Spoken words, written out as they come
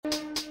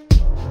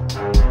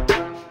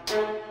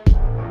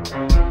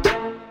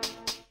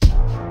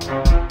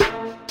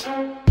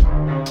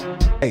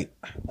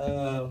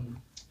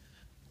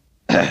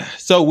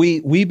So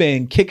we've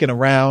been kicking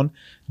around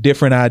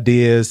different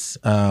ideas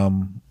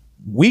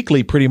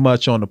weekly, pretty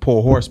much on the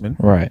Poor Horsemen.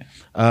 Right.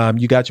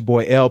 You got your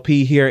boy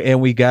LP here, and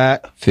we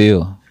got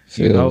Phil.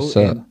 What's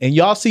up? And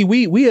y'all see,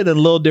 we in a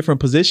little different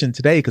position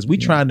today because we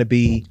trying to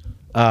be.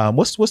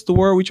 What's the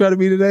word we try to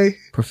be today?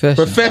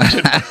 Professional.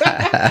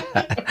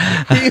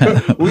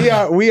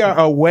 we are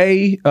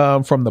away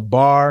from the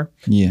bar,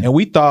 and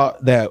we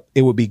thought that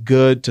it would be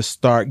good to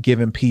start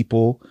giving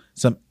people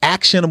some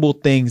actionable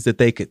things that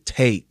they could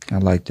take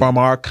from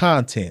our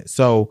content.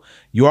 So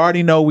you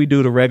already know we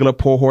do the regular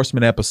Poor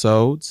Horseman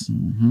episodes.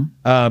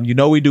 Mm-hmm. You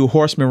know we do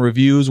Horseman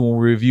reviews when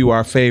we review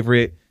our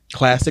favorite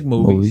classic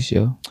movies.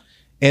 Yeah.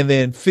 And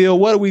then Phil,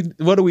 what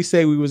do we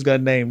say we was gonna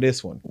name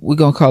this one? We're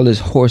gonna call this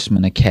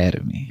Horseman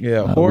Academy.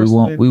 Yeah,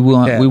 Horseman. We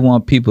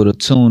want people to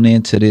tune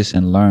into this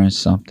and learn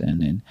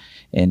something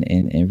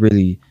and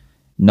really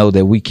know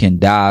that we can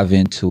dive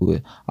into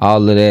it.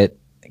 All of that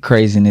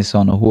craziness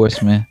on the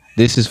Horseman.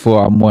 This is for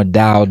our more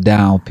dialed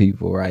down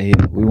people right here.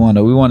 We want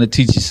to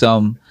teach you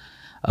something,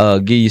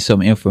 give you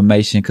some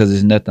information because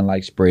there's nothing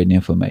like spreading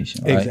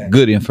information, right? Exactly.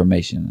 Good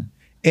information.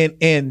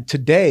 And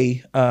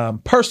today,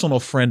 personal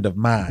friend of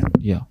mine.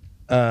 Yeah.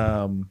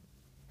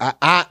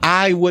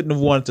 I wouldn't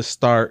have wanted to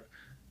start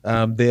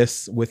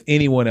this with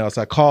anyone else.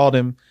 I called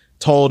him,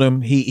 told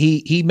him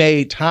he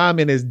made time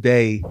in his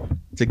day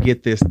to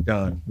get this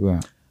done.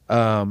 Right.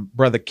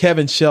 Brother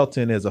Kevin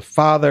Shelton is a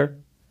father.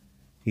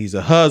 He's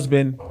a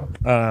husband.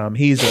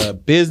 He's a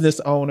business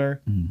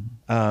owner.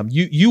 Mm-hmm.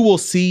 You will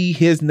see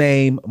his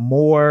name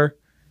more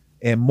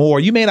and more.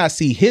 You may not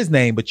see his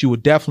name, but you will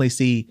definitely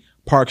see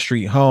Park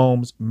Street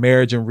Homes,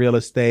 Marriage and Real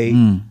Estate,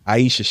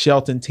 Aisha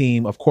Shelton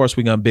team. Of course,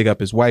 we're going to big up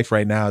his wife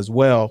right now as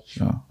well,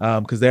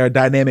 because they're a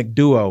dynamic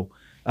duo.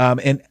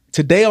 And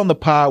today on the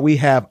pod, we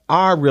have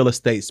our real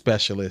estate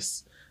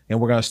specialists, and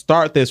we're going to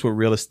start this with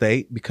real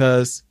estate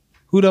because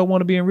who don't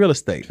want to be in real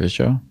estate? For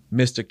sure.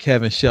 Mr.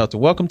 Kevin Shelton.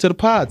 Welcome to the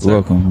pod, sir.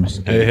 Welcome.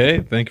 Hey,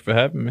 thank you for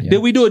having me.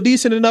 Did we do a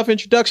decent enough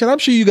introduction? I'm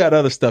sure you got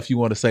other stuff you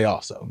want to say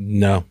also.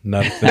 No,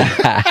 nothing.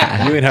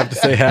 You ain't have to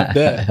say half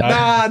that.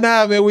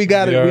 Nah, man, we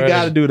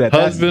gotta do that.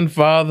 Husband,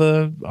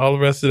 father, all the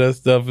rest of that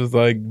stuff is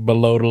like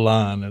below the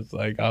line. It's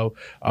like I'll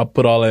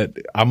put all that.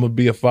 I'm gonna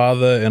be a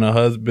father and a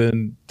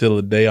husband till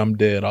the day I'm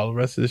dead. All the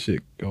rest of this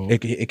shit go.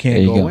 It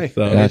can't go away.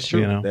 So that is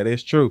true. That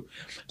is true.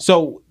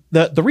 So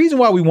the reason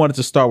why we wanted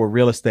to start with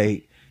real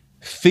estate,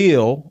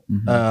 Phil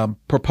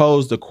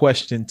proposed a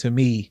question to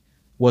me,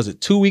 was it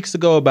 2 weeks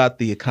ago, about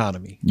the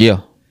economy?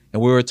 Yeah.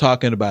 And we were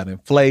talking about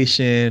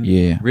inflation,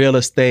 real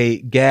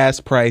estate, gas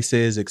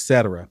prices,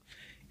 etc.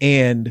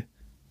 And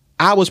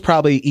I was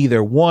probably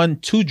either one,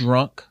 too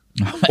drunk,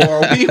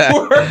 or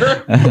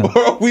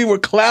we were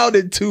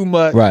clouded too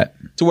much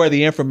to where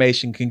the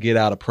information can get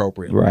out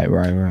appropriately.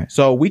 Right.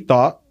 So we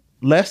thought,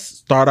 let's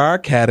start our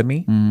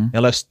academy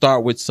and let's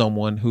start with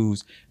someone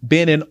who's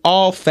been in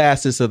all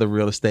facets of the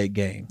real estate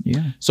game.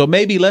 Yeah. So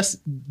maybe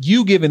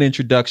you give an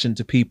introduction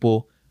to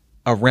people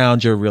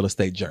around your real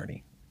estate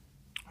journey.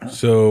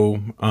 So,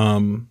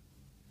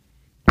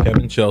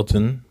 Kevin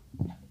Shelton,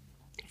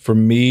 for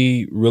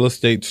me, real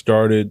estate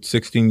started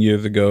 16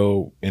 years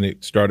ago, and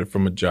it started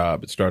from a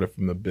job. It started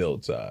from the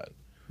build side.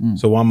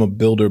 So I'm a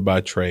builder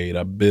by trade.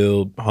 I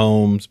build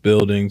homes,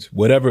 buildings,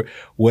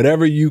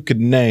 whatever you could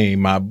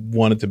name. I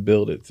wanted to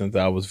build it since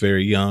I was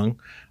very young.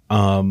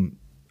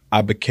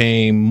 I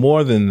became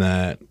more than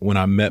that when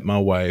I met my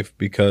wife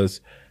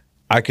because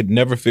I could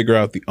never figure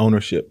out the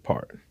ownership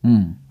part.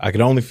 I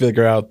could only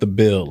figure out the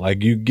build.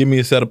 Like, you give me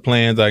a set of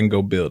plans, I can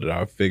go build it.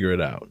 I'll figure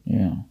it out.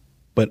 Yeah.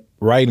 But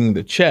writing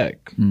the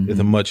check is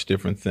a much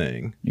different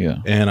thing. Yeah.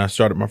 And I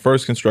started my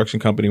first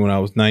construction company when I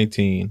was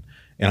 19.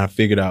 And I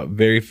figured out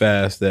very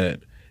fast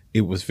that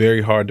it was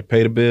very hard to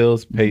pay the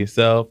bills, pay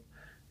yourself,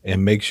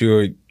 and make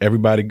sure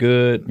everybody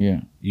good. Yeah.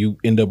 You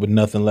end up with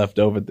nothing left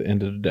over at the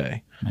end of the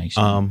day. Makes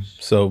sense.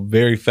 So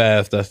very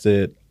fast I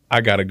said,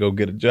 I got to go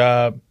get a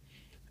job,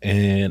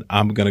 and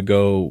I'm going to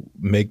go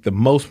make the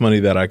most money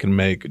that I can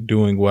make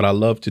doing what I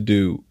love to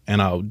do.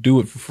 And I'll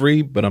do it for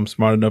free, but I'm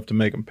smart enough to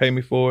make them pay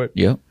me for it.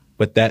 Yep.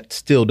 But that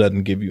still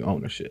doesn't give you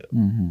ownership.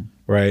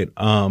 Right.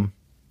 And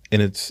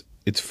it's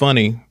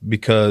funny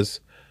because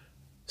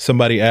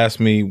somebody asked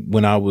me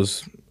when I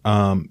was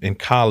in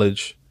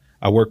college,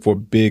 I worked for a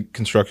big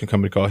construction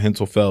company called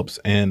Hensel Phelps,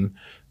 and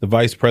the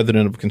vice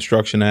president of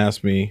construction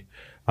asked me,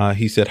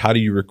 he said, how do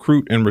you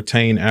recruit and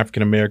retain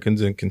African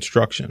Americans in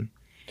construction?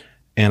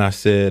 And I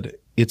said,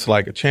 it's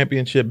like a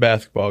championship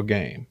basketball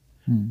game.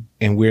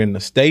 And we're in the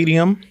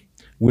stadium,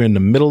 we're in the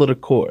middle of the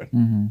court,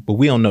 but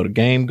we don't know the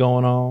game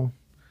going on.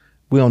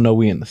 We don't know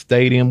we in the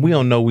stadium. We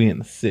don't know we in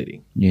the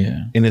city.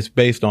 Yeah. And it's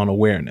based on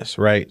awareness,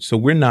 right? So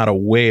we're not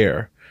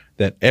aware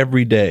that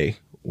every day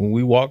when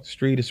we walk the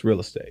street, it's real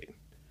estate.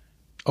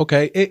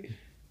 Okay.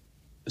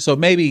 So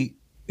maybe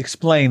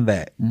explain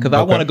that, because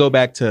I want to go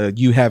back to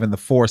you having the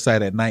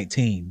foresight at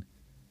 19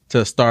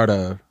 to start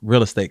a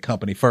real estate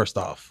company first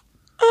off.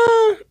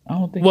 I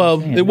don't think.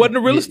 Well, it wasn't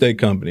a real estate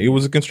company. It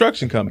was a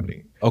construction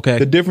company. Okay.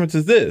 The difference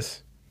is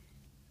this.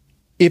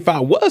 If I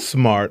was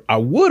smart, I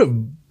would have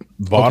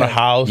bought a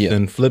house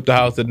and flipped a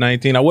house at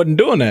 19. I wasn't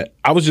doing that.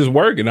 I was just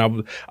working. I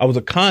was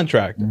a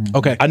contractor.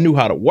 Okay. I knew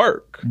how to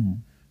work.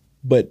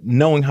 But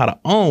knowing how to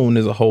own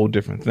is a whole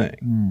different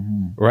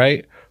thing.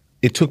 Right?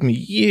 It took me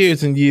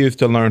years and years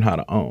to learn how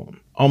to own.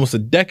 Almost a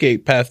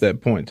decade past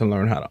that point to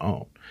learn how to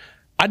own.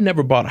 I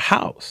never bought a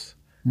house.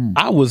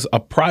 I was a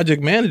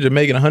project manager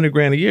making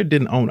 $100,000 a year,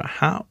 didn't own a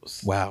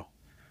house. Wow.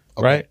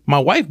 Okay. Right? My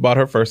wife bought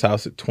her first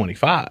house at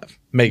 25,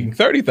 making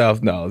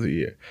 $30,000 a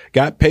year.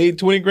 Got paid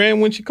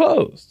 $20,000 when she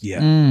closed.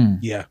 Yeah.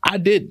 Yeah. I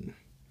didn't.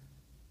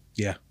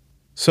 Yeah.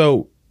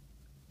 So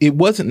it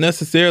wasn't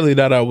necessarily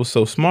that I was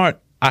so smart.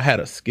 I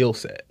had a skill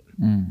set.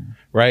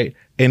 Right?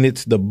 And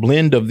it's the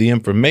blend of the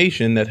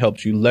information that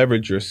helps you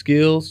leverage your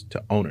skills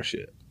to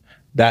ownership.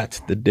 That's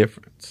the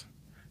difference.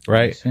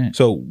 Right?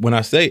 So when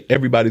I say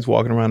everybody's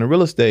walking around in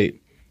real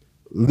estate,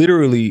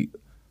 literally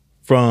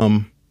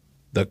from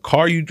the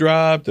car you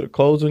drive to the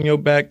clothes on your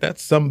back,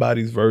 that's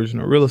somebody's version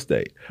of real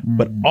estate.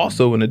 But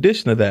also in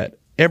addition to that,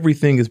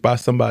 everything is by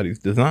somebody's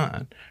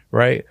design.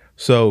 Right?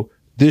 So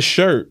this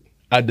shirt,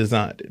 I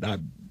designed it. I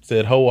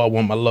said, I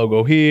want my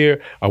logo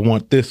here. I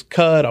want this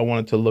cut. I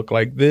want it to look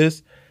like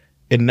this.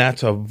 And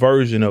that's a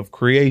version of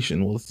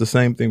creation. Well, it's the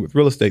same thing with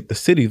real estate. The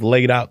city's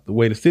laid out the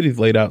way the city's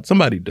laid out.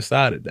 Somebody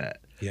decided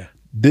that. Yeah.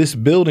 This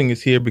building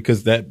is here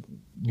because that,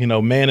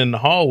 man in the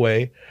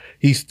hallway,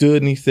 he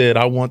stood and he said,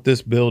 I want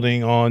this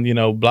building on,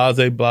 blase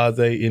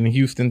in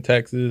Houston,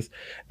 Texas.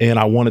 And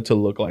I want it to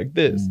look like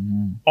this.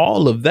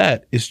 All of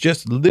that is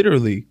just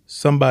literally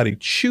somebody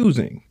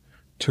choosing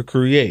to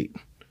create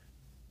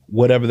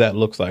whatever that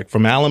looks like,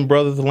 from Allen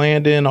Brothers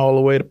Landing all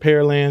the way to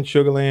Pearland,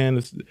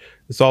 Sugarland,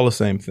 it's all the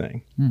same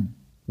thing.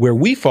 Where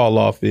we fall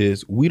off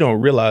is we don't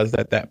realize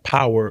that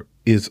power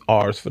is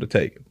ours for the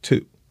taking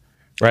too,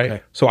 right?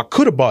 Okay. So I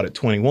could have bought it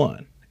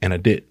 21 and I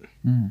didn't.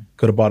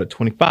 Could have bought it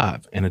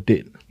 25 and I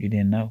didn't. You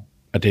didn't know.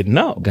 I didn't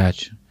know.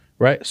 Gotcha.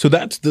 Right? So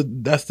that's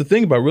the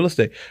thing about real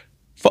estate.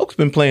 Folks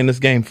been playing this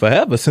game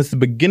forever, since the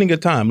beginning of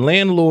time.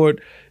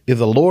 Landlord is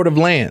a lord of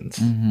lands.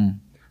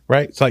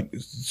 Right? It's like,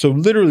 so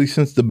literally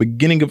since the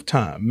beginning of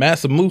time,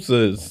 Massa Musa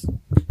is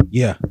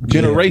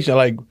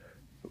generation,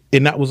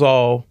 and that was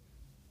all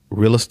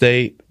real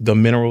estate, the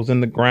minerals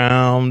in the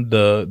ground,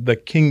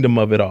 the kingdom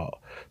of it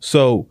all.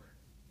 So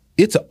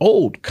it's an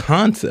old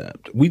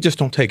concept. We just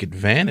don't take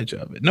advantage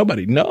of it.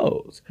 Nobody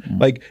knows.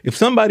 Like if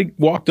somebody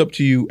walked up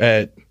to you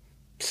at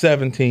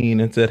 17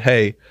 and said,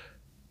 hey,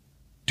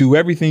 do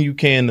everything you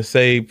can to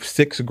save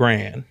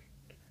 $6,000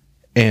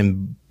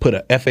 and put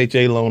a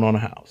FHA loan on a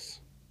house.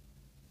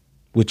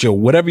 With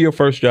whatever your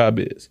first job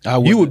is,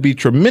 you would be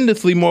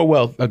tremendously more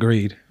wealthy.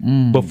 Agreed.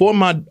 Before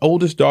my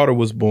oldest daughter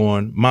was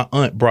born, my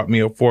aunt brought me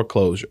a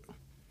foreclosure.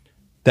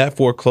 That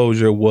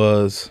foreclosure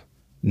was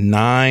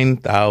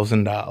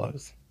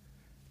 $9,000.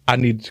 I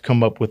needed to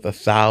come up with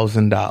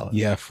 $1,000.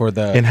 Yeah,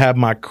 and have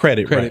my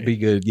credit right. be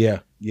good. Yeah,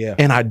 yeah.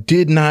 And I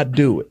did not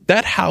do it.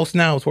 That house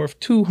now is worth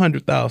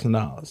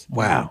 $200,000.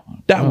 Wow,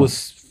 that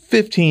was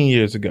 15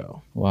 years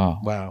ago.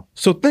 Wow.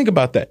 So think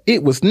about that.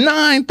 It was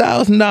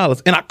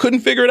 $9,000 and I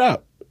couldn't figure it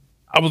out.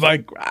 I was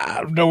like,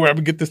 I don't know where I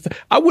would get this.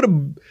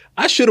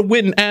 I should have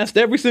went and asked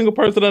every single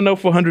person I know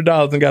for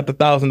 $100 and got the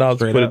 $1,000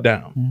 to put it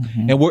down.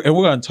 And we're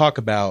going to talk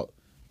about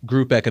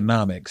group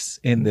economics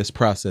in this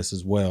process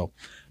as well.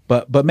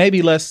 But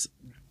maybe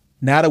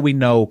now that we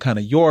know kind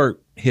of your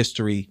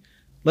history,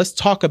 let's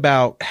talk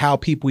about how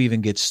people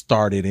even get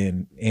started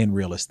in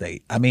real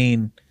estate. I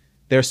mean,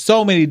 there's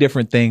so many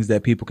different things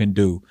that people can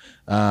do.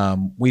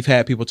 We've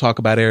had people talk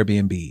about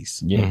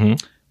Airbnbs. Yeah.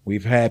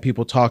 We've had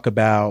people talk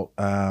about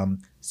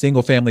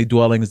single family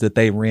dwellings that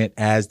they rent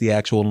as the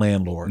actual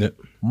landlord. Yep.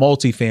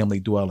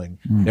 Multifamily dwelling.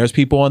 There's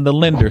people on the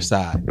lender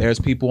side. There's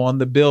people on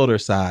the builder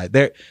side.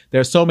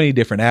 There's so many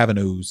different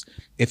avenues.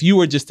 If you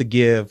were just to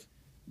give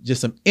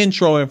just some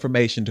intro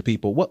information to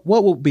people, what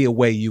would be a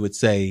way you would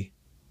say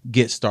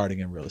get starting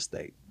in real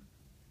estate?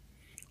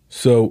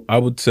 So I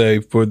would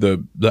say for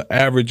the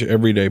average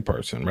everyday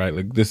person, right?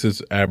 Like this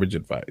is average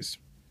advice.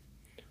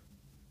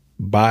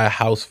 Buy a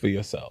house for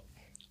yourself.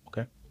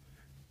 Okay.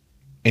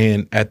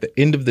 And at the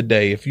end of the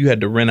day, if you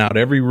had to rent out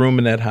every room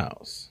in that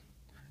house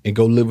and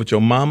go live with your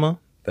mama,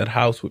 that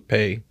house would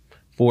pay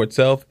for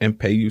itself and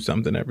pay you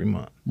something every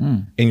month.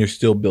 And you're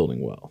still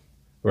building wealth,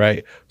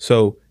 right?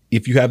 So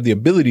if you have the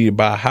ability to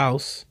buy a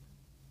house,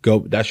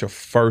 that's your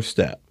first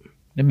step.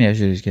 Let me ask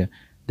you this, Kev.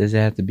 Does it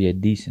have to be a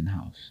decent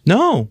house?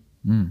 No.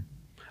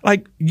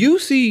 Like you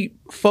see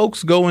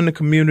folks go into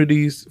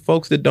communities,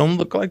 folks that don't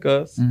look like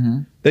us,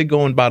 they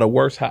go and buy the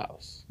worst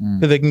house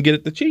because they can get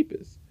it the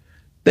cheapest.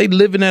 They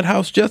live in that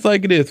house just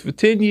like it is for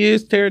 10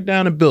 years, tear it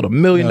down and build $1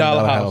 million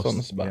house on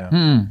the spot.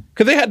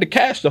 Because they had the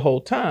cash the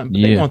whole time,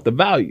 but they want the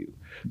value.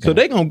 So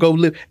they going to go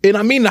live. And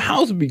I mean, the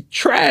house would be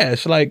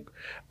trash. Like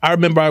I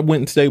remember I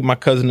went and stayed with my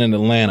cousin in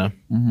Atlanta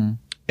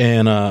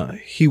and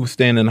he was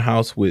staying in the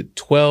house with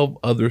 12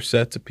 other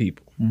sets of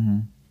people.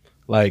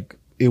 Like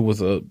it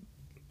was a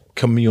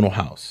communal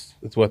house.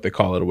 That's what they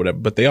call it or whatever.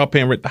 But they all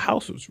paying rent. The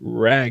house was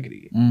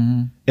raggedy.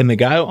 Mm-hmm. And the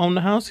guy who owned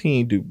the house, he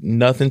ain't do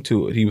nothing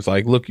to it. He was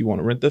like, look, you want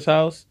to rent this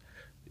house?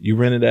 You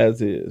rent it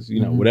as is.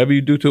 You know, whatever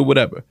you do to it,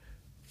 whatever.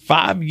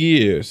 5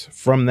 years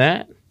from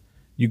that,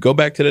 you go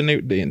back to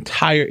the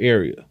entire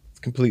area. It's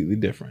completely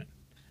different.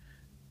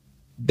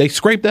 They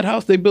scraped that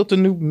house. They built a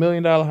new $1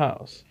 million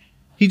house.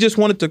 He just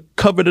wanted to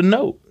cover the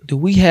note. Do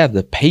we have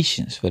the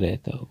patience for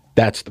that though?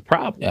 That's the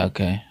problem.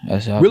 Okay.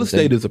 Real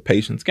estate is a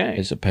patience game.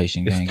 It's a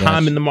patient game. It's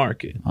time in the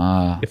market.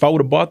 If I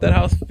would have bought that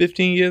house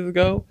 15 years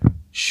ago,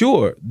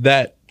 sure,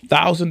 that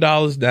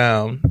 $1,000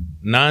 down,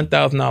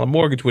 $9,000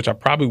 mortgage, which I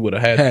probably would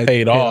have had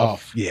paid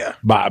off. Yeah.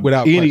 By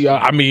Without any,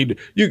 question. I mean,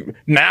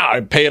 now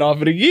I pay it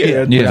off in a year.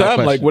 Yeah. At the time,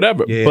 Without like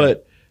whatever. Yeah.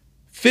 But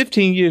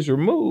 15 years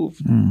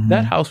removed,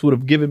 that house would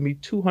have given me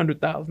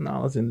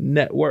 $200,000 in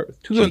net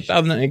worth,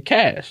 $200,000 in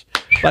cash.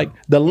 Like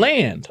the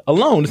land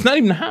alone, it's not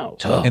even the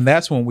house. And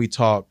that's when we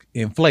talk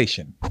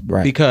inflation.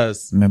 Right.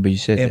 Because Remember you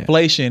said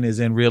inflation is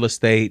in real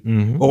estate,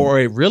 or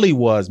it really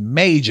was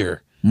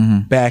major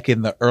back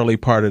in the early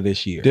part of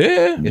this year.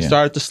 Yeah. It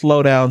started to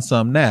slow down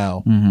some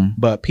now,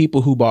 but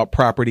people who bought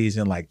properties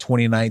in like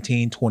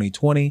 2019,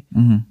 2020,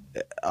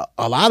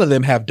 a lot of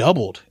them have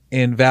doubled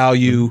in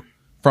value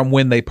from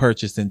when they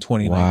purchased in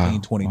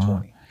 2019, 2020.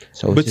 Wow.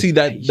 So But see,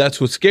 that's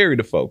what's scary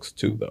to folks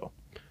too, though.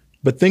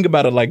 But think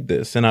about it like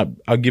this, and I'll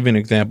give you an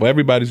example.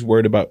 Everybody's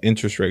worried about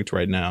interest rates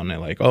right now, and they're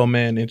like, oh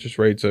man, interest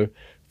rates are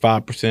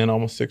 5%,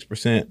 almost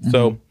 6%.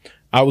 So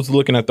I was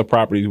looking at the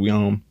properties we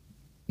own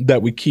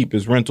that we keep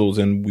as rentals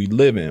and we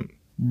live in.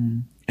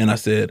 And I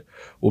said,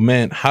 well,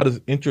 man, how does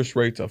interest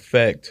rates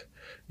affect,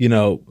 you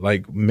know,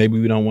 like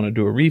maybe we don't want to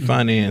do a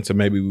refinance or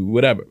maybe we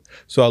whatever.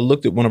 So I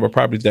looked at one of our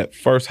properties, that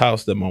first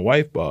house that my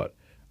wife bought.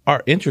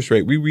 Our interest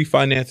rate, we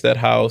refinanced that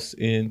house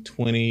in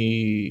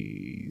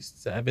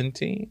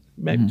 2017,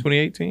 maybe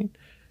 2018.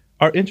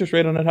 Our interest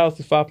rate on that house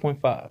is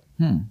 5.5.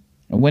 And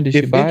when did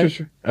she buy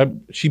it?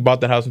 She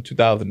bought that house in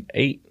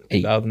 2008,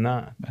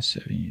 2009. That's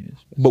 7 years.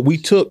 But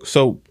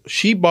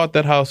she bought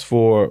that house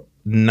for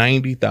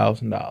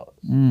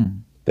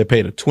 $90,000. They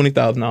paid her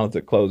 $20,000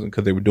 at closing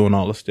because they were doing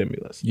all the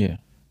stimulus. Yeah.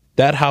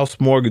 That house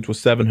mortgage was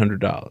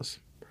 $700.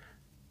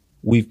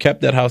 We've kept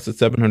that house at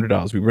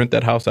 $700. We rent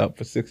that house out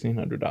for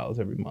 $1,600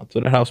 every month. So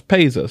that house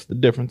pays us the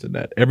difference in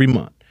that every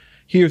month.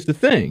 Here's the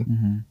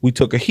thing. We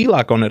took a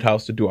HELOC on that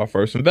house to do our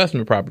first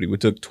investment property. We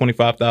took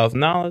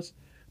 $25,000.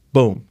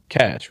 Boom,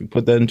 cash. We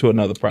put that into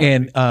another property.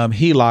 And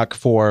HELOC,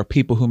 for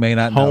people who may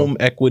not know. Home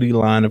equity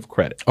line of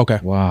credit. Okay.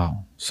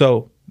 Wow.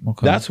 So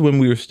that's when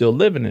we were still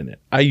living in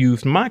it. I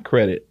used my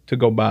credit to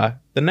go buy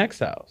the next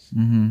house,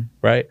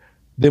 right?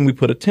 Then we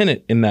put a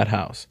tenant in that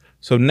house.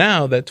 So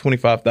now that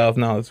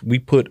 $25,000 we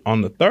put on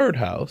the third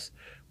house,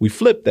 we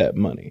flipped that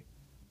money,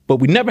 but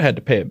we never had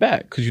to pay it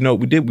back because you know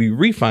what we did? We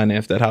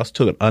refinanced that house,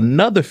 took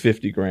another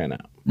 $50,000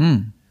 out.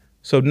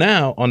 So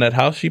now on that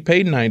house she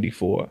paid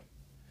 $94,000.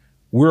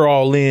 We're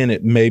all in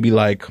at maybe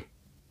like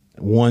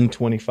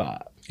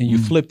 $125,000. And you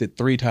flipped it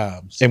 3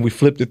 times. And we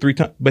flipped it 3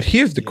 times. But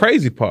here's the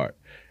crazy part.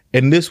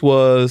 And this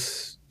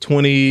was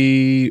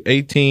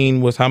 2018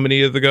 was how many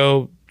years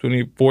ago?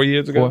 24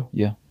 years ago?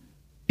 Yeah.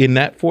 In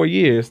that 4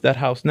 years, that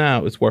house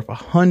now is worth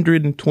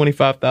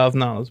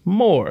 $125,000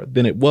 more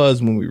than it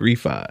was when we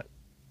refied.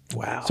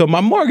 Wow. So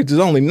my mortgage is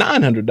only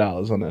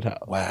 $900 on that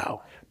house.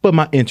 Wow. But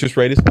my interest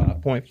rate is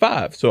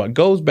 5.5. So it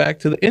goes back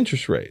to the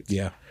interest rates.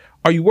 Yeah.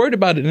 Are you worried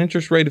about an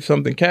interest rate if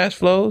something cash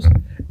flows?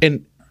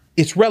 And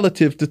it's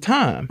relative to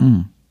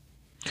time.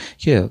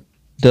 Yeah.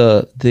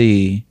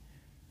 The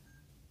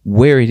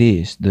where it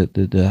is,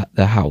 the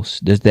house,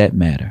 does that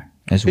matter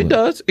as well? It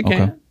does. It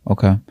can.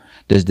 Okay.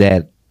 Does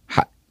that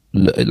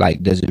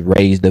does it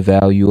raise the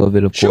value of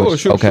it? Of course.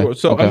 Sure.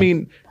 So I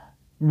mean,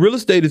 real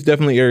estate is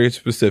definitely area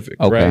specific,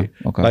 right?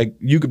 Okay. Like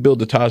you could build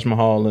the Taj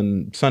Mahal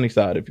in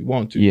Sunnyside if you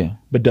want to. Yeah.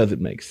 But does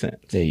it make sense?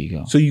 There you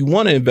go. So you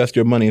want to invest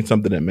your money in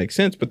something that makes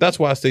sense, but that's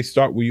why I say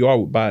start where you are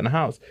with buying a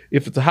house.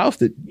 If it's a house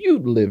that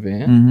you'd live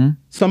in,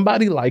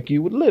 somebody like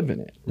you would live in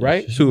it,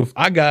 right? So if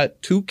I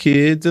got 2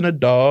 kids and a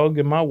dog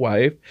and my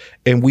wife,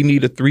 and we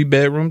need a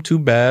 3-bedroom,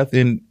 2-bath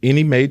in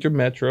any major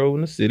metro in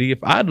the city, if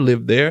I'd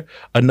live there,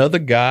 another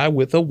guy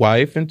with a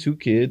wife and 2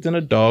 kids and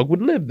a dog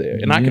would live there.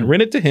 And I can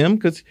rent it to him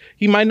because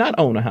he might not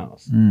own a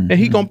house. And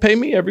he gonna pay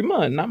me every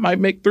month. And I might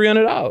make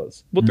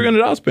 $300. Well,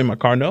 $300 pay my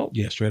car note.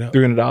 Yeah, straight up.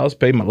 $300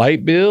 pay my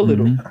light bill.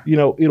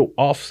 It'll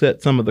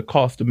offset some of the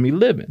cost of me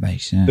living.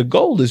 Makes sense. The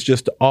goal is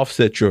just to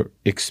offset your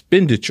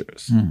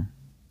expenditures.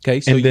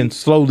 Okay. So And then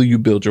slowly you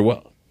build your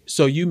wealth.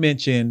 So you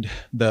mentioned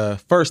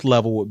the first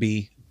level would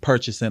be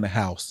purchasing a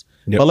house.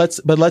 Yep.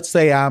 But let's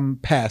say I'm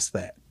past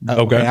that.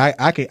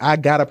 Okay. I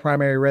got a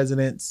primary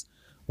residence.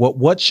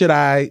 What should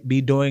I be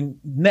doing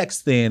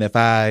next then if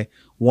I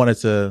wanted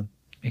to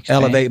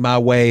elevate my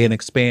way and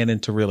expand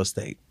into real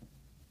estate?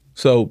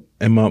 So,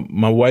 and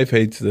my wife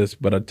hates this,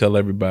 but I tell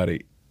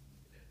everybody,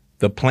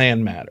 the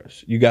plan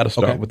matters. You got to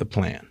start with a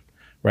plan,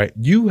 right?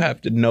 You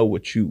have to know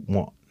what you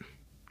want,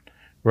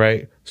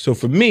 right? So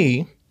for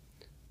me,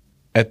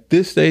 at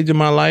this stage of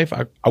my life,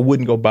 I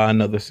wouldn't go buy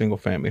another single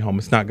family home.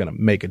 It's not going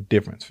to make a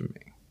difference for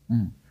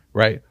me.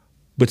 Right.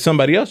 But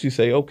somebody else, you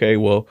say, okay,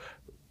 well,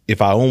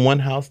 if I own one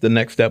house, the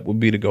next step would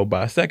be to go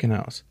buy a second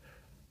house.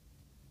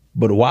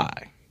 But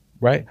why?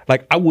 Right.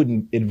 Like, I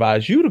wouldn't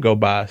advise you to go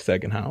buy a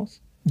second house.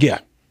 Yeah.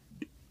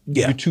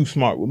 You're too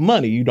smart with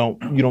money. You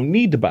don't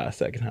need to buy a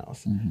second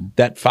house.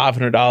 That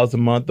 $500 a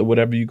month or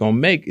whatever you're going to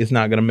make is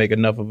not going to make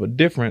enough of a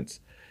difference.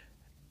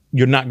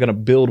 You're not going to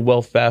build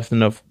wealth fast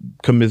enough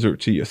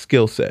commensurate to your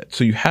skill set.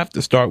 So you have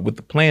to start with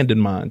the plan in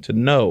mind to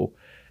know,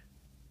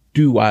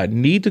 do I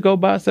need to go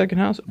buy a second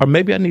house? Or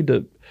maybe I need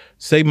to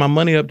save my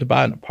money up to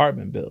buy an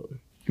apartment building.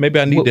 Maybe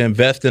I need to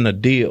invest in a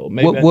deal.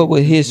 Maybe what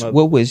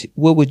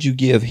would you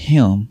give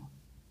him?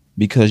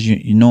 Because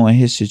you know in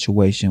his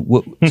situation,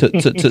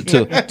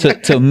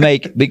 to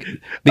make because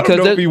I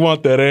don't know if you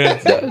want that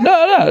answer.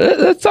 No,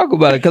 let's talk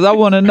about it because I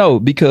want to know,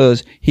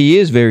 because he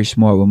is very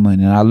smart with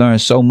money and I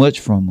learned so much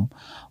from him.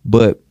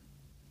 But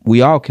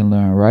we all can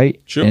learn, right?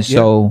 Sure. And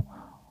so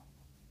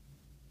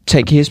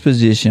take his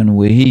position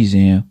where he's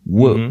in.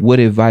 What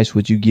advice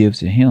would you give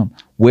to him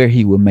where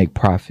he would make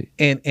profit?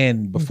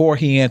 And before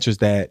he answers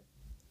that,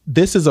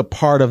 this is a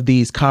part of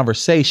these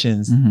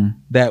conversations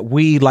that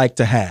we like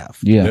to have.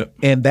 Yeah. Yep.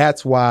 And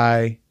that's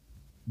why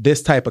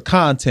this type of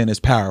content is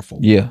powerful.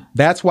 Yeah.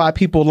 That's why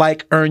people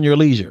like Earn Your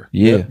Leisure.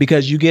 Yeah.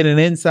 Because you get an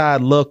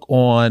inside look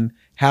on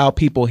how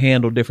people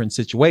handle different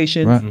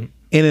situations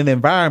in an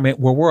environment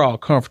where we're all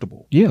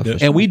comfortable. Yeah.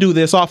 And we do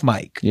this off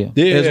mic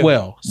as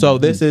well. So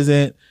this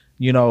isn't,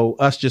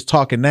 us just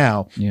talking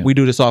now. Yeah. We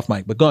do this off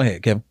mic. But go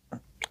ahead, Kevin.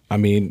 I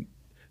mean,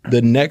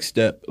 the next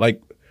step,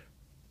 like,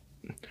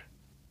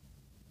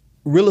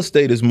 real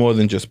estate is more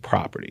than just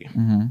property.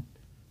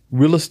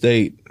 Real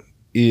estate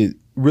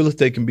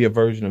can be a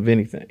version of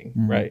anything,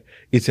 right?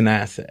 It's an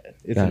asset.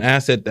 It's an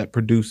asset that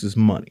produces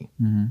money.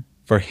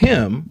 For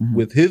him,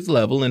 with his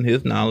level and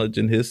his knowledge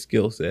and his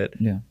skill set,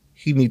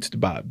 he needs to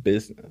buy a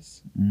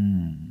business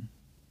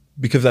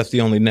because that's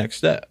the only next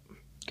step.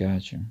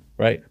 Gotcha.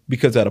 Right?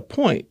 Because at a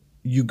point,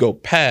 you go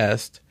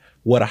past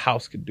what a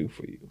house could do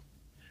for you.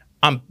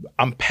 I'm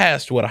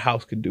past what a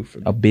house could do for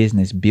me. A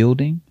business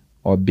building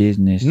or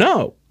business?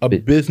 No, a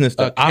business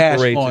that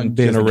operates and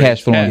generates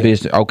cash flowing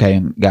business.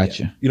 Okay,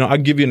 gotcha. I'll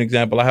give you an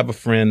example. I have a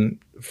friend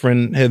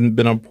hasn't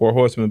been on Poor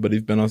Horsemen, but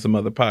he's been on some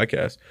other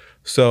podcasts.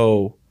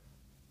 So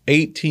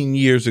 18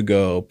 years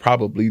ago,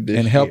 probably this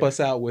And year. help us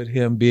out with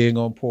him being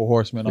on Poor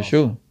Horsemen. For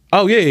sure.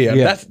 Oh,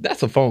 yeah.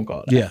 That's a phone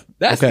call.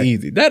 That's Okay.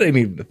 easy. That ain't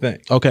even the thing.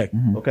 Okay.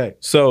 Okay.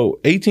 So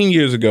 18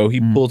 years ago, he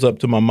pulls up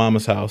to my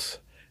mama's house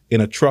in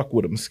a truck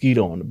with a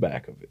mosquito on the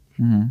back of it.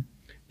 And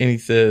he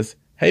says,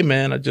 hey,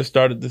 man, I just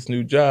started this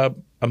new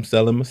job. I'm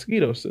selling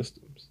mosquito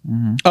systems.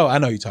 Oh, I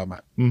know you're talking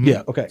about.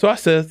 Yeah. Okay. So I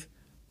says,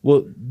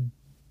 well,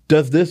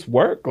 does this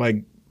work?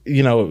 Like,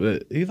 he's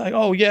like,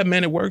 oh, yeah,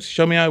 man, it works.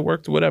 Show me how it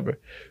works or whatever.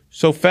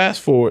 So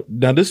fast forward.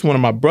 Now, this is one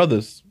of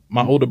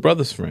my older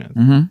brother's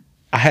friends.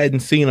 I hadn't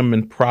seen him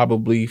in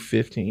probably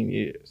 15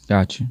 years.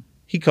 Gotcha.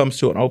 He comes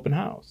to an open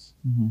house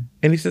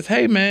and he says,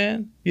 hey,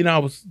 man, I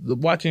was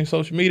watching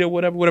social media,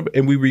 whatever,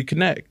 and we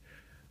reconnect.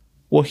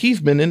 Well, he's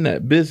been in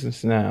that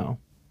business now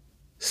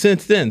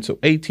since then, so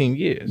 18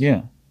 years.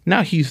 Yeah.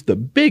 Now he's the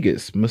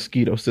biggest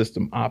mosquito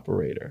system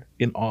operator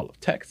in all of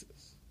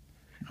Texas.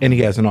 And he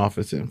has an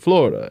office in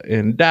Florida,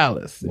 in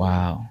Dallas.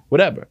 Wow.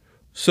 Whatever.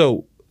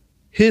 So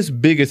his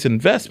biggest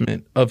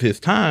investment of his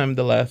time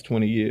the last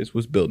 20 years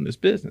was building this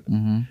business.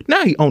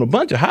 Now he owns a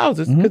bunch of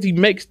houses because he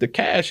makes the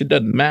cash. It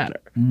doesn't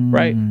matter,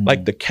 right?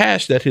 Like the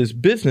cash that his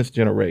business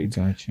generates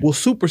will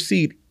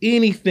supersede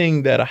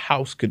anything that a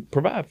house could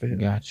provide for him.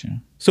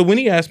 Gotcha. So when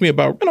he asked me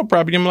about rental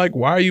property, I'm like,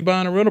 why are you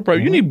buying a rental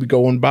property? You need to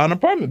go and buy an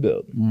apartment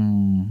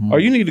building. Or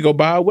you need to go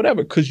buy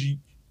whatever because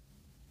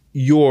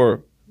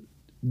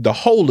the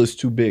hole is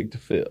too big to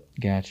fill.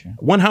 Gotcha.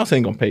 One house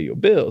ain't gonna pay your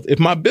bills. If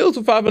my bills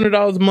were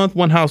 $500 a month,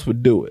 one house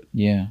would do it.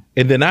 Yeah.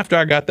 And then after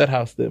I got that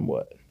house, then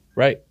what?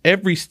 Right?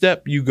 Every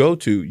step you go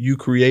to, you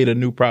create a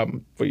new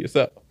problem for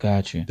yourself.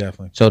 Gotcha.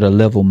 Definitely. So the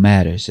level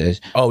matters.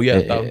 Oh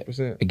yeah,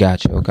 1,000%.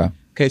 Gotcha. Okay.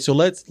 Okay. So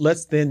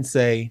let's then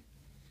say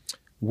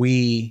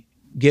we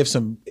give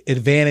some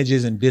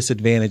advantages and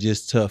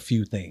disadvantages to a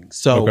few things.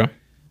 So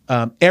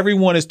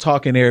everyone is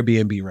talking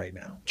Airbnb right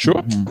now.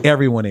 Sure.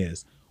 Everyone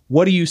is.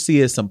 What do you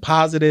see as some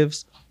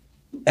positives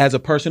as a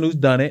person who's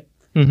done it?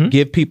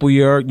 Give people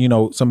your,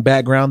 some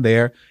background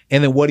there.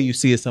 And then what do you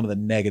see as some of the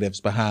negatives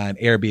behind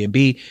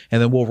Airbnb?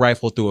 And then we'll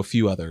rifle through a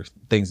few other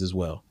things as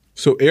well.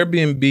 So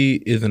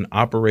Airbnb is an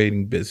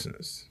operating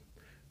business.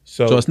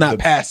 So it's not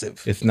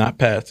passive. It's not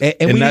passive.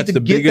 And we need to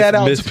get that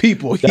out to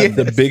people. That's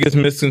the biggest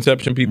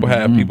misconception people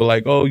have. People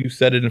like, oh, you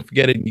set it and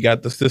forget it. And you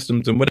got the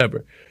systems and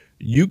whatever.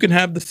 You can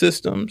have the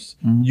systems.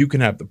 You can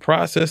have the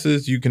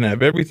processes. You can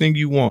have everything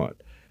you want.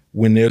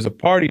 When there's a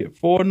party at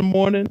 4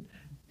 a.m.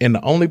 and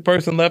the only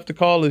person left to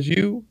call is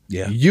you,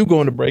 you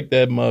going to break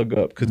that mug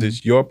up because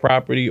it's your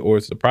property or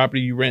it's the property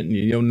you rent and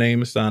your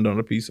name is signed on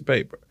a piece of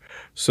paper.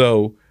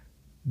 So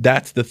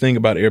that's the thing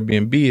about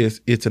Airbnb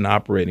is it's an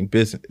operating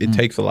business. It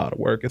takes a lot of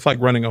work. It's like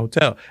running a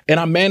hotel. And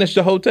I managed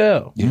a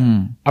hotel.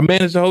 I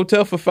managed a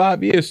hotel for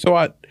 5 years. So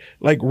I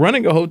like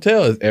running a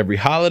hotel is every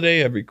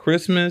holiday, every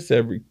Christmas,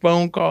 every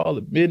phone call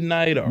at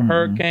midnight or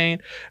hurricane.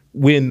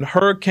 When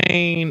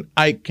Hurricane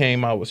Ike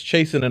came, I was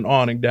chasing an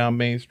awning down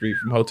Main Street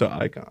from Hotel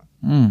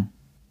Icon.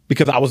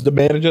 Because I was the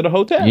manager of the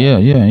hotel. Yeah.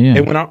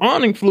 And when our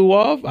awning flew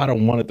off, I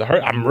don't want it to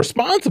hurt. I'm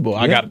responsible.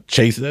 I got to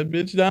chase that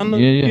bitch down the,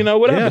 you know,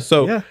 whatever.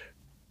 So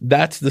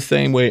that's the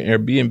same way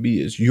Airbnb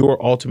is. You're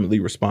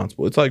ultimately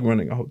responsible. It's like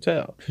running a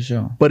hotel. For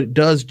sure. But it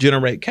does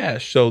generate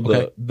cash. So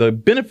the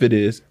benefit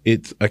is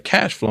it's a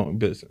cash flowing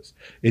business.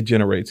 It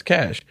generates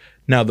cash.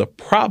 Now, the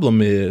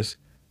problem is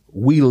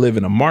we live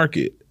in a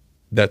market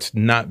that's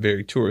not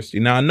very touristy.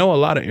 Now, I know a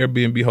lot of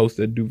Airbnb hosts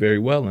that do very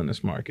well in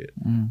this market,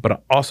 but I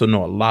also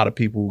know a lot of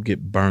people who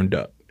get burned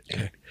up.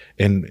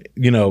 And,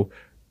 you know,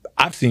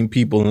 I've seen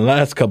people in the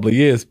last couple of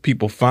years,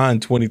 people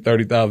find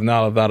 $20,000,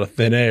 $30,000 out of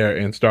thin air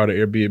and start an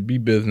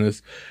Airbnb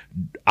business,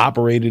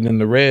 operated in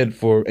the red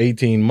for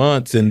 18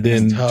 months and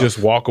then just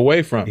walk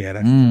away from it. Yeah,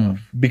 that's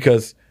tough.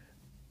 Because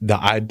the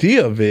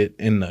idea of it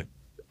and the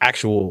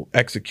actual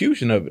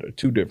execution of it are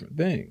two different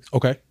things.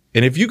 Okay.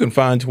 And if you can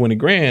find 20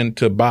 grand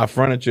to buy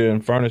furniture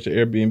and furnish an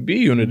Airbnb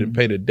unit and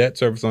pay the debt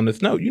service on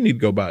this note, you need to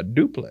go buy a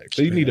duplex.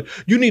 So you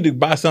need to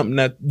buy something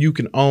that you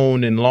can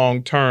own and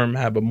long term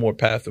have a more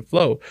passive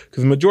flow.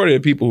 Because the majority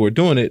of the people who are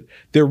doing it,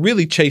 they're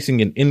really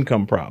chasing an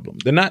income problem.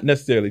 They're not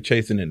necessarily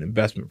chasing an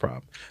investment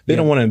problem. They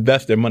don't want to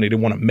invest their money. They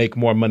want to make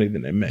more money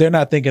than they make. They're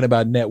not thinking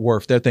about net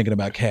worth. They're thinking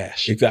about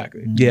cash.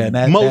 Exactly. Yeah,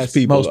 and most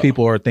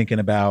people are thinking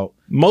about.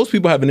 Most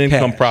people have an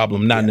income cash.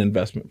 problem, not an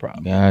investment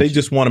problem. Gotcha. They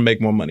just want to make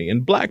more money.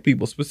 And Black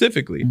people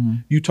specifically,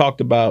 you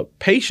talked about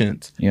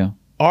patience. Yeah.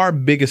 Our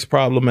biggest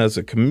problem as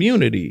a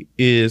community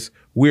is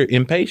we're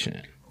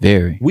impatient.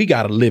 Very. We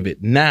got to live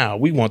it now.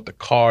 We want the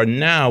car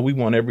now. We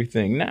want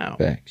everything now.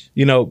 Facts.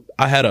 You know,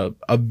 I had a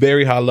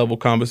very high level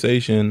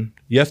conversation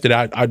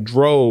yesterday. I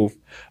drove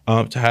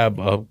to have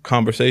a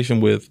conversation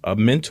with a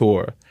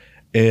mentor,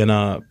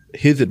 and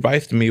his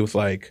advice to me was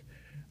like,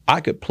 I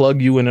could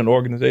plug you in an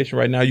organization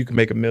right now. You can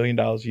make $1 million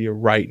a year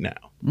right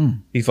now.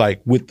 He's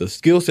like, with the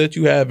skill set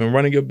you have and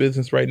running your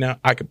business right now,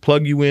 I could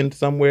plug you in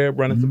somewhere,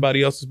 running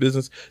somebody else's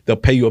business. They'll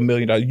pay you $1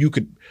 million.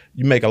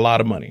 You make a lot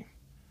of money.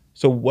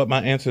 So what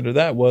my answer to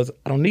that was,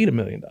 I don't need $1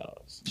 million.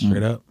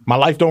 Straight up. My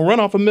life don't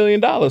run off $1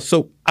 million.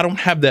 So I don't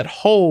have that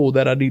hole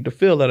that I need to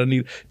fill that I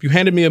need. If you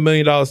handed me $1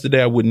 million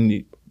today, I wouldn't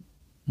need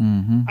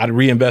it. I'd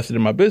reinvest it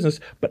in my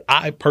business, but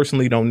I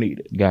personally don't need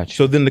it. Gotcha.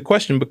 So then the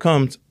question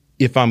becomes,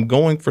 if I'm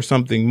going for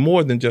something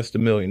more than just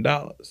 $1 million,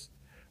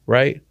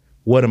 right?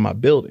 What am I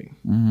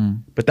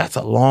building? But that's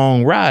a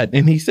long ride.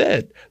 And he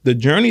said, the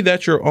journey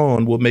that you're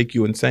on will make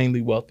you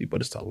insanely wealthy, but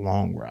it's a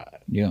long ride.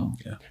 Yeah.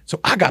 So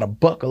I got to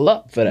buckle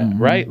up for that,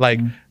 right? Like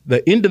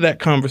the end of that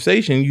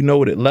conversation, you know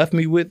what it left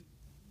me with?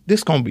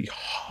 This going to be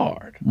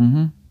hard,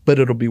 but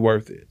it'll be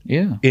worth it.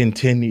 Yeah. In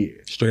 10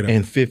 years. Straight up.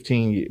 In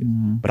 15 years.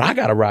 But I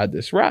got to ride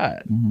this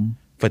ride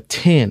for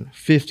 10,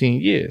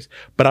 15 years.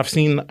 But I've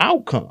seen the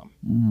outcome.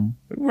 You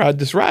ride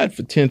this ride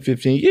for 10,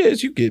 15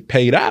 years, you get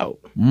paid out.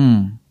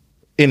 And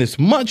it's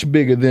much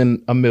bigger than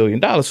 $1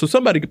 million. So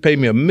somebody could pay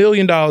me $1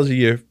 million a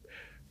year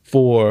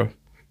for,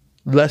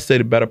 let's say,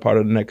 the better part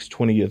of the next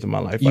 20 years of my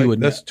life.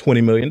 That's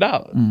 $20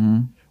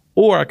 million.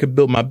 Or I could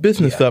build my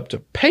business up to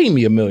pay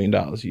me $1 million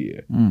a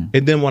year.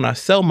 And then when I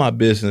sell my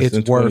business It's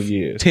in 20 worth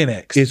years,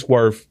 10x. it's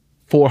worth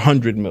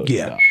 $400 million.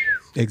 Yeah.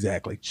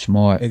 Exactly.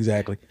 Smart.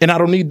 Exactly. And I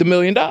don't need the $1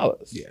 million.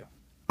 Yeah.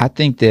 I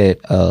think that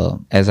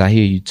as I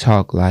hear you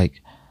talk,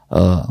 like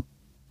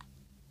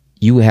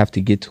you would have to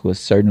get to a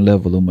certain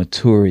level of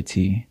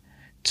maturity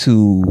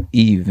to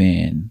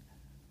even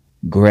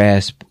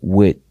grasp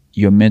what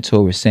your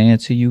mentor was saying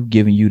to you,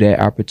 giving you that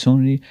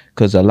opportunity.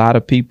 Because a lot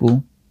of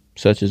people,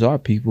 such as our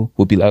people,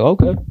 would be like,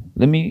 okay,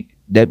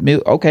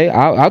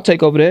 I'll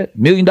take over that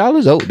 $1 million.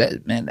 Oh,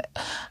 that man,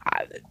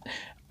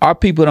 our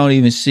people don't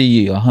even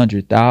see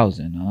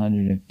 100,000,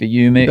 150.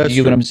 You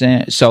get what I'm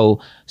saying?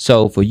 So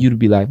for you to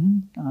be like,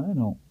 that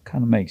don't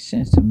kind of make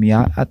sense to me.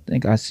 I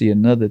think I see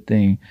another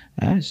thing.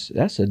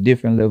 That's a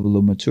different level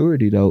of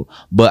maturity though.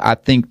 But I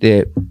think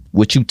that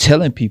what you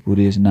telling people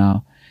this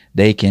now,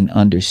 they can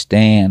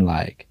understand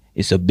like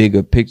it's a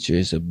bigger picture.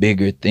 It's a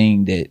bigger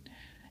thing that.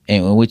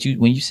 And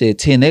when you said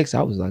 10x,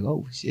 I was like,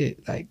 oh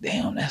shit, like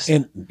damn, that's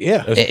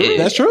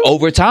true.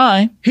 Over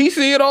time, He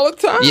see it all the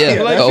time.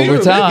 Yeah, like, over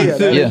time.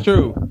 That's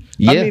true.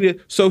 Yeah.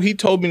 So he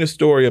told me the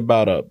story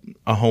about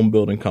a home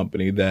building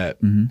company that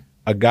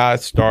a guy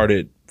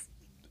started.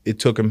 It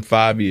took him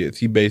 5 years.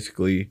 He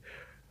basically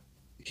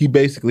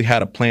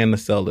had a plan to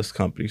sell this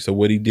company. So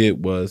what he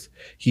did was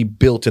he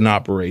built an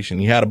operation.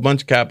 He had a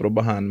bunch of capital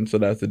behind him, so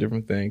that's a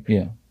different thing.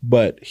 Yeah.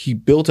 But he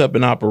built up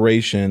an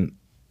operation,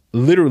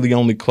 literally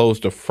only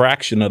closed a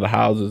fraction of the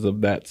houses of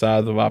that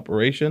size of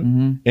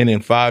operation. And in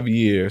 5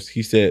 years,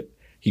 he said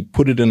he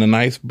put it in a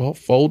nice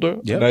folder,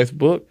 a nice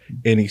book,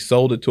 and he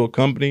sold it to a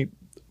company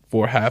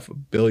for $500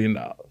 million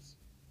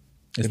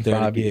in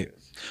 5 years.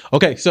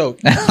 Okay, so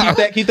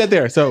keep that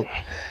there. So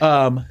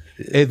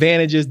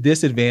Advantages,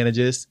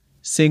 disadvantages,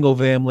 single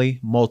family,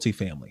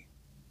 multifamily.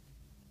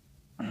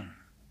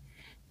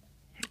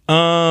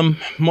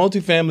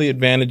 Multifamily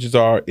advantages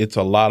are it's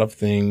a lot of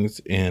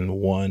things in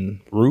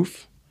one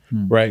roof,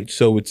 right?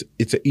 So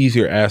it's an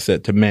easier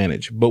asset to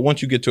manage. But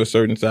once you get to a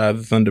certain size,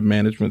 it's under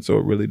management, so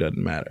it really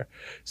doesn't matter.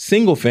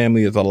 Single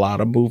family is a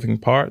lot of moving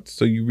parts,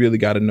 so you really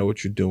got to know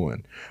what you're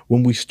doing.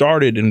 When we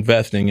started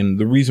investing, and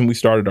the reason we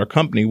started our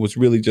company was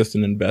really just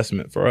an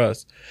investment for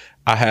us,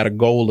 I had a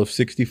goal of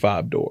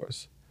 65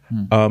 doors.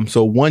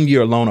 So 1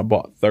 year alone, I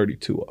bought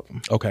 32 of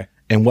them. Okay.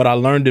 And what I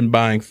learned in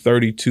buying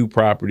 32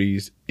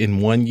 properties in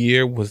 1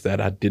 year was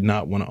that I did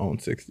not want to own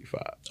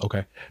 65.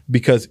 Okay.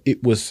 Because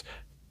it was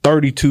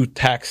 32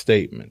 tax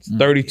statements,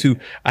 32.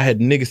 I had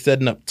niggas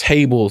setting up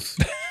tables.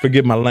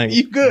 Forgive my language.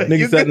 You good.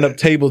 Niggas setting up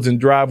tables in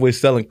driveways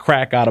selling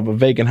crack out of a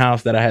vacant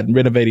house that I hadn't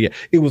renovated yet.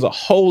 It was a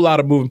whole lot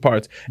of moving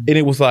parts. And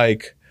it was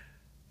like,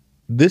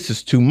 this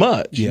is too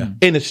much. Yeah.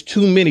 And it's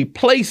too many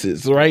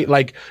places, right?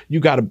 Like, you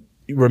got to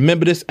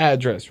remember this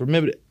address.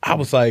 I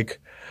was like,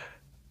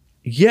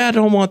 yeah, I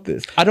don't want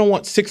this. I don't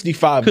want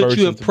 65 versions. Could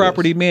you have of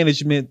property this.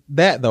 management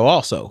that though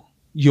also?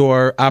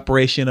 Your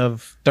operation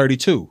of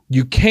 32.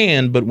 You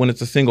can, but when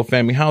it's a single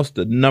family house,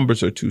 the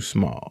numbers are too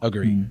small.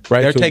 Agreed.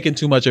 Right? They're So- taking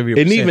too much of your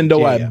And even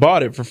though I yeah.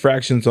 bought it for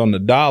fractions on the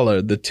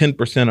dollar, the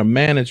 10% of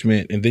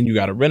management, and then you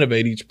got to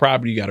renovate each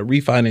property, you got to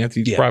refinance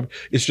each property.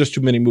 It's just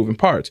too many moving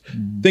parts.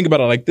 Think about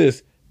it like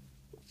this.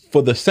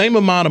 For the same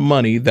amount of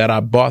money that I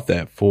bought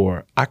that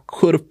for, I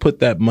could have put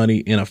that money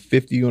in a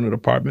 50-unit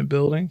apartment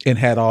building, and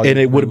had all and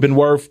your it would have been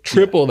worth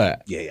triple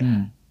that.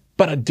 Yeah.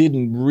 But I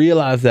didn't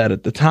realize that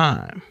at the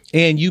time.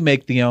 And you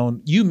make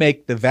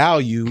the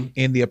value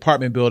in the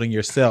apartment building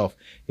yourself.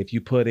 If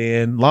you put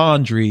in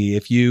laundry,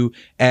 if you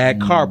add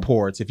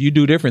carports, if you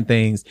do different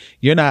things,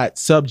 you're not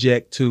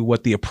subject to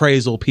what the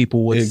appraisal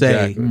people would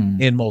say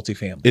in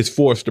multifamily. It's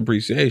forced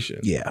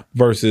appreciation. Yeah.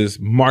 Versus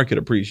market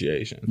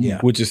appreciation.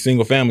 Yeah. Which is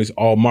single families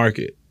all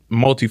market.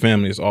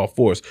 Multifamily is all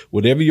forced.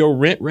 Whatever your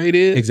rent rate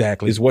is,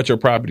 Exactly. is what your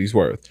property's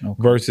worth.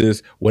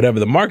 Versus whatever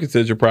the market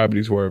says your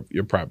property's worth,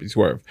 your property's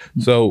worth.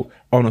 So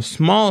on a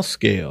small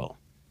scale,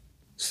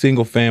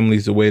 single family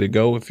is the way to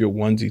go if you're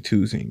onesie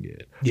twosie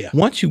it. Yeah.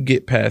 Once you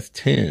get past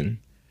 10,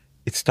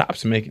 it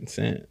stops making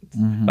sense.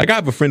 Like I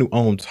have a friend who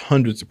owns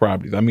hundreds of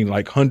properties. I mean,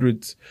 like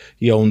hundreds.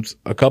 He owns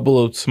a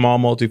couple of small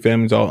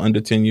multifamilies, all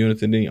under 10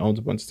 units, and then he owns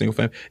a bunch of single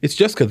family. It's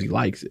just because he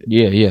likes it.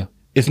 Yeah.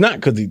 It's not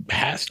because he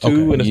has to,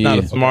 Okay. and it's not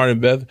a smart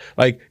investment.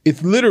 Like,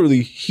 it's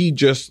literally, he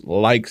just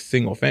likes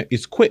single family.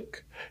 It's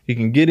quick. He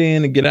can get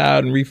in and get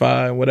out and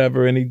refi and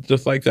whatever, and he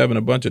just likes having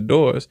a bunch of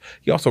doors.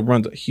 He also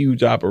runs a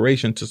huge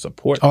operation to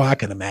support Oh, I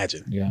can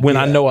imagine. Yeah. when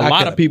I know a I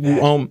lot can of people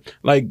imagine. own,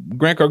 like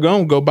Grant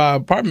Cardone, go buy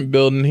an apartment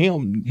building. He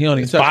don't even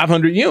it's touch it.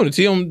 500 units.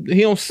 He don't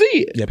see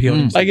it. Yep, he don't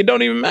even see Like, it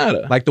don't even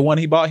matter. Like the one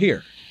he bought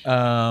here,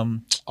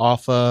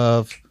 off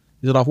of,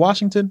 is it off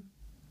Washington?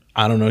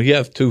 I don't know. He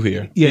has two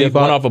here. Yeah, he he has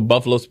bought- one off of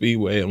Buffalo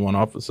Speedway and one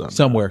off of something.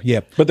 Somewhere. Yeah.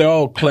 But they're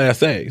all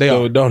Class A, They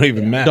so are. it don't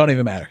even matter. Don't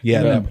even matter. Yeah,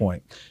 at that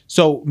point.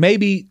 So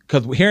maybe,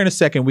 because here in a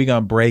second, we're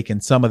going to break,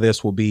 and some of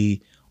this will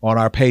be on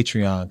our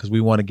Patreon because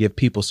we want to give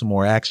people some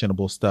more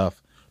actionable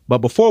stuff. But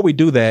before we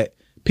do that,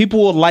 people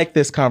will like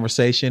this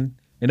conversation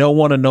and they'll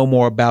want to know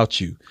more about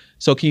you.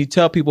 So can you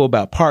tell people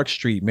about Park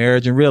Street,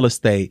 Marriage and Real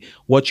Estate,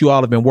 what you all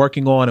have been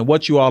working on and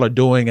what you all are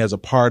doing as a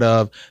part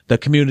of the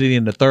community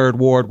in the 3rd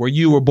Ward where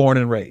you were born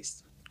and raised?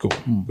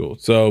 Cool.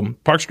 So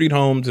Park Street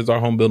Homes is our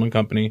home building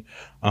company.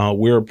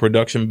 We're a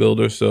production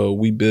builder, so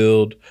we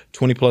build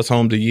 20 plus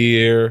homes a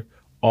year,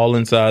 all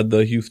inside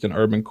the Houston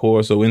urban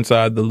core. So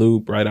inside the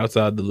loop, right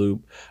outside the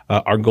loop.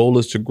 Our goal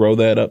is to grow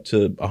that up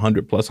to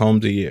 100 plus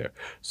homes a year.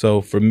 So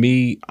for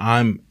me,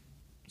 I'm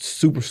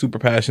super, super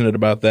passionate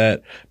about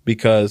that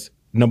because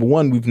number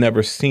one, we've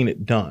never seen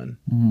it done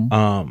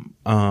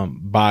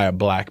by a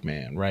black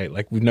man, right?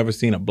 Like, we've never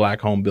seen a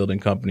black home building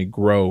company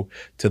grow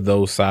to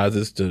those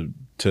sizes to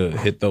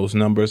hit those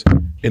numbers.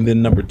 And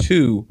then number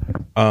two,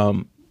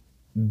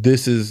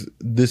 this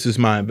is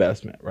my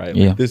investment, right?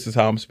 Like, Yeah. this is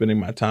how I'm spending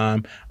my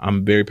time.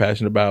 I'm very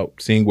passionate about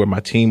seeing where my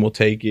team will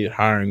take it,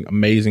 hiring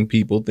amazing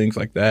people, things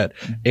like that,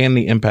 and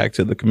the impact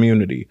to the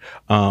community.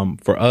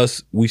 For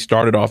us, we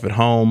started off at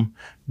home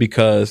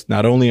because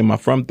not only am I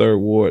from 3rd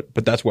Ward,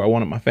 but that's where I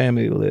wanted my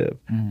family to live.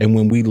 And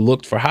when we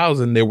looked for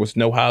housing, there was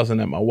no housing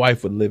that my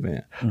wife would live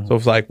in. So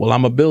it's like, well,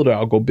 I'm a builder,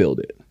 I'll go build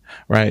it,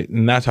 right?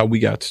 And that's how we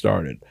got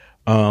started.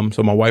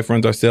 So my wife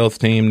runs our sales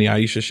team, the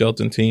Aisha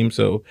Shelton team.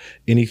 So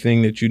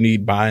anything that you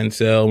need buy and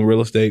sell in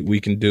real estate,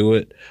 we can do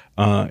it.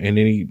 And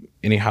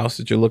any house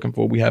that you're looking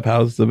for, we have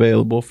houses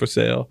available for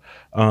sale.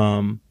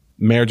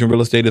 Marriage and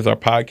Real Estate is our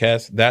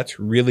podcast. That's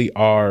really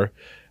our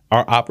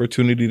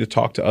opportunity to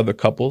talk to other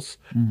couples.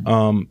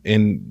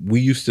 And we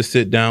used to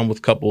sit down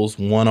with couples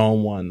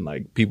one-on-one.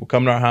 Like, people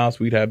come to our house,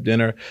 we'd have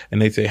dinner, and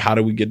they'd say, how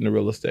do we get into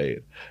real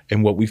estate?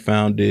 And what we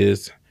found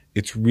is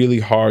it's really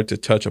hard to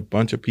touch a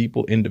bunch of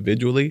people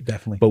individually.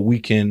 Definitely. But we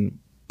can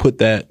put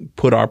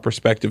our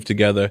perspective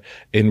together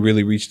and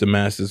really reach the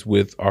masses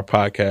with our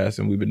podcast.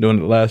 And we've been doing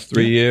it the last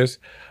 3 years.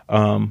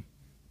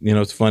 You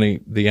know, it's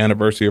funny. The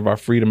anniversary of our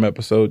Freedom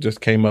episode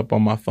just came up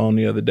on my phone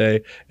the other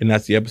day, and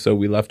that's the episode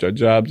we left our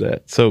jobs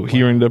at. So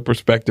hearing the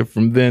perspective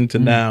from then to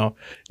now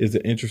is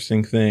an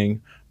interesting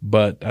thing.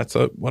 But that's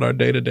what our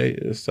day-to-day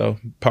is. So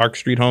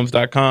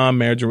parkstreethomes.com,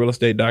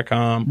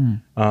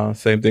 marriageandrealestate.com.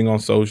 Same thing on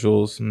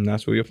socials, and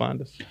that's where you'll find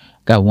us.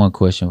 Got one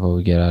question before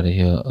we get out of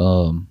here.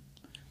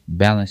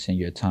 Balancing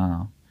your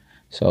time.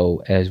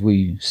 So as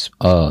we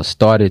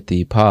started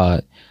the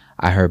pod,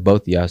 I heard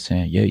both of y'all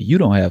saying, yeah, you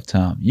don't have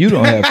time. You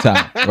don't have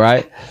time,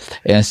 right?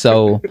 And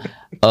so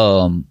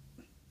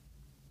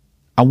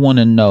I want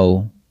to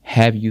know,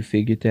 have you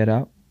figured that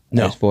out?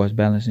 No. As far as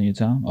balancing your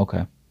time?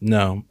 Okay.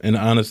 No. And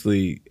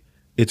honestly,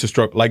 it's a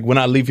struggle. Like when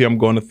I leave here, I'm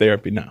going to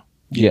therapy now.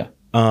 Yeah.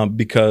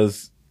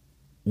 Because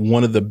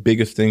one of the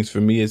biggest things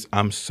for me is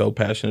I'm so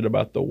passionate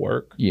about the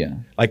work. Yeah.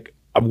 Like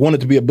I've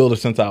wanted to be a builder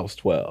since I was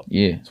 12.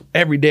 Yeah. So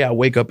every day I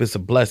wake up, it's a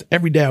blessing.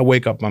 Every day I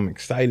wake up, I'm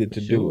excited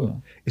to do it.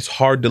 It's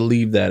hard to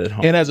leave that at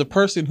home. And as a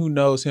person who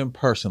knows him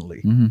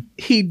personally,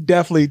 he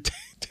definitely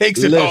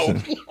takes it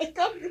home.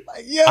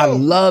 Like, yo. I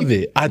love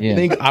it. I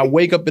think I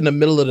wake up in the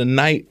middle of the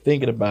night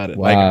thinking about it.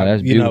 Wow, like,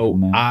 that's beautiful,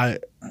 man.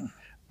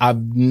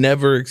 I've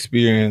never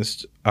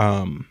experienced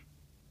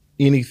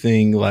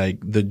anything like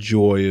the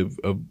joy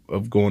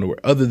of going to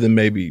work, other than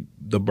maybe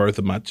the birth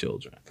of my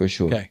children. For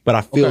sure. Okay. But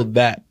I feel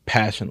that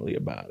passionately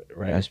about it,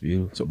 right? That's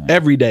beautiful. So man.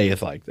 every day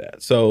is like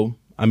that. So,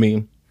 I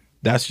mean,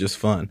 that's just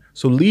fun.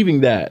 So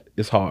leaving that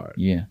is hard.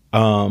 Yeah.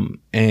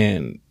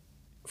 And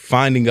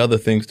finding other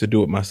things to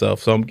do with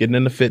myself. So I'm getting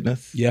into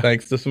fitness,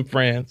 thanks to some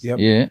friends. Yep.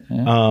 Yeah.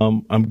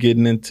 I'm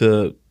getting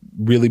into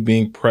really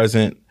being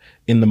present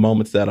in the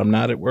moments that I'm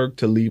not at work,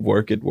 to leave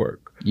work at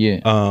work.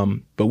 Yeah.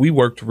 But we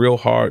worked real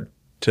hard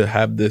to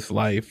have this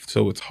life,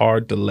 so it's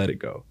hard to let it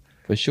go.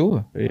 For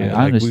sure. Yeah,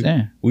 I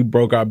understand. We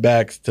broke our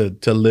backs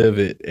to live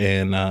it,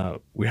 and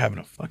we're having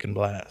a fucking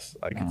blast.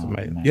 Like, it's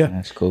amazing. Man, Yeah.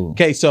 That's cool.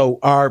 Okay, so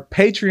our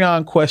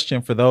Patreon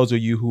question for those of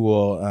you who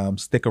will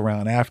stick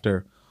around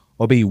after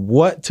will be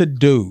what to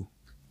do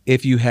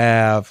if you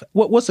have,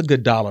 what's a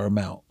good dollar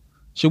amount?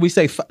 Should we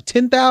say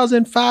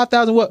 10,000,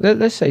 5,000? What?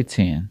 Let's say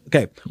 10.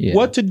 Okay. Yeah.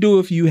 What to do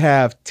if you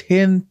have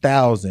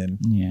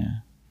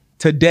 10,000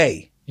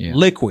 today,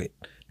 liquid,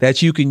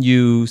 that you can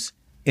use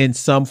in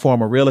some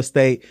form of real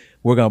estate?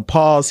 We're going to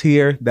pause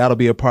here. That'll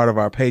be a part of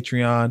our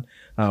Patreon.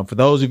 For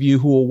those of you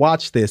who will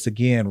watch this,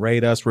 again,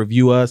 rate us,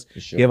 review us,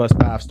 give us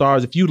 5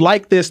 stars. If you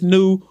like this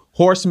new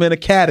Horsemen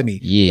Academy,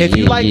 if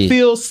you like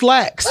Phil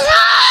Slacks,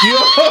 you know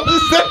what I'm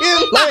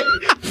saying? Like,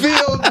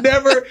 Phil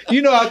never,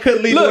 I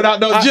couldn't leave it without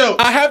no joke.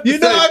 I have to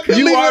say, I couldn't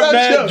you leave are without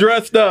mad joke.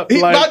 dressed up.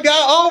 My guy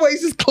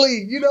always is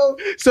clean,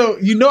 So,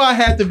 I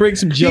had to bring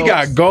some jokes. He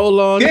got gold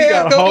on. He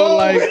got a whole,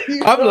 like,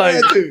 I'm like,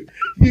 this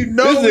we had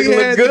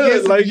look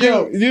good. Like, you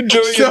doing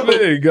your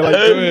thing. Like, go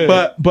ahead.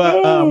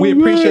 But we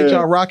appreciate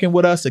y'all rocking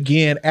with us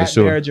again at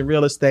sure. Marriage and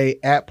Real Estate,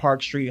 at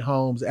Park Street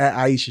Homes, at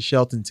Aisha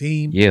Shelton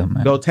Team. Yeah,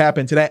 man. Go tap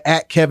into that,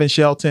 at Kevin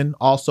Shelton,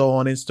 also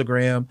on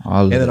Instagram.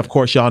 And then, of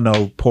course, y'all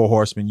know Poor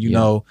Horseman. You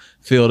know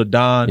Phil the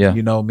Don.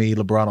 You know me,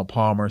 LeBron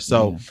Palmer.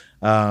 So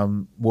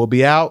we'll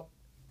be out.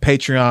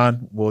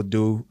 Patreon, we'll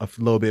do a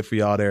little bit for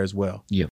y'all there as well. Yeah.